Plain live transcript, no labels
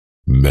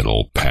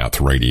Middle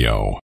Path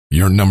Radio,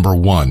 your number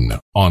one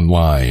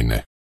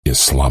online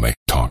Islamic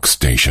talk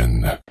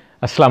station.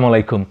 Assalamu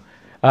alaikum.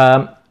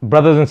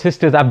 Brothers and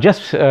sisters, I've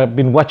just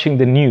been watching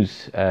the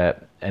news,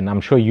 and I'm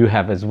sure you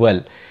have as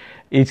well.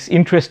 It's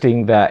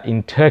interesting that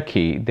in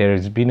Turkey there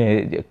has been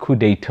a coup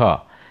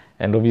d'etat,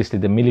 and obviously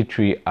the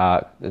military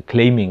are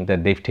claiming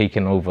that they've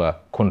taken over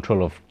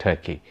control of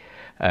Turkey.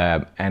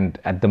 And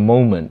at the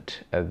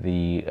moment,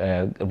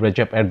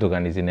 Recep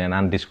Erdogan is in an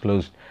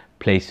undisclosed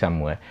place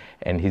somewhere,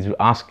 and he's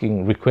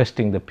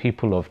requesting the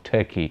people of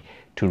Turkey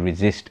to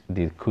resist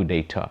the coup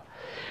d'etat.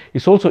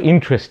 It's also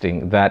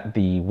interesting that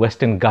the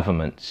Western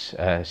governments,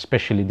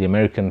 especially the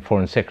American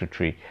Foreign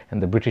Secretary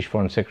and the British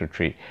Foreign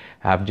Secretary,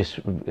 have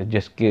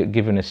just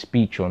given a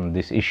speech on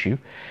this issue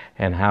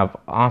and have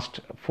asked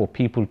for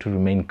people to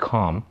remain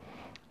calm,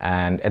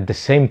 and at the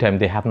same time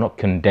they have not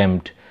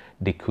condemned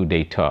the coup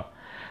d'etat.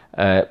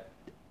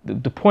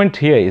 The point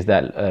here is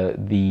that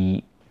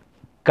the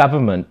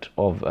government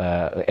of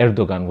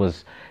Erdogan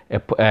was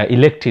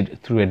elected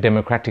through a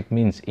democratic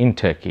means in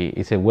Turkey.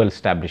 It's a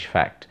well-established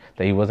fact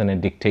that he wasn't a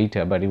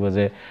dictator, but he was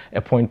an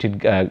appointed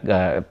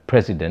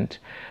president,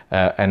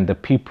 and the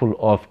people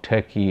of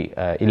Turkey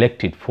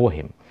elected for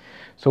him.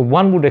 So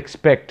one would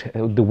expect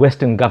the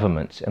Western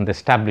governments and the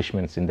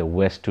establishments in the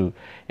West to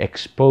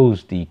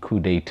expose the coup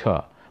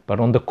d'etat.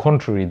 But on the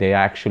contrary, they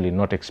are actually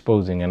not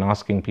exposing and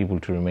asking people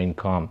to remain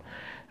calm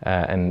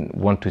and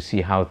want to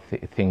see how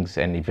things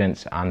and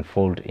events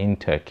unfold in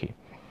Turkey.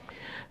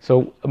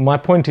 So my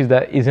point is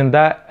that isn't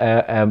that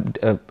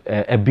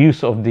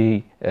abuse of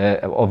the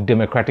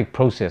democratic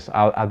process?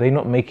 Are they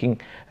not making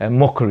a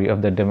mockery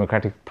of the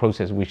democratic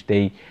process which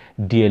they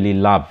dearly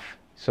love?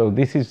 So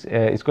this is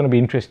it's going to be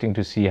interesting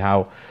to see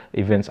how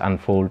events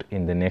unfold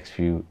in the next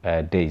few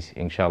days,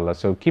 inshallah.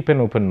 So keep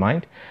an open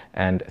mind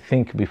and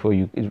think before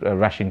you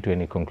rush into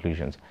any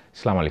conclusions.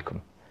 Assalamu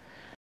alaikum.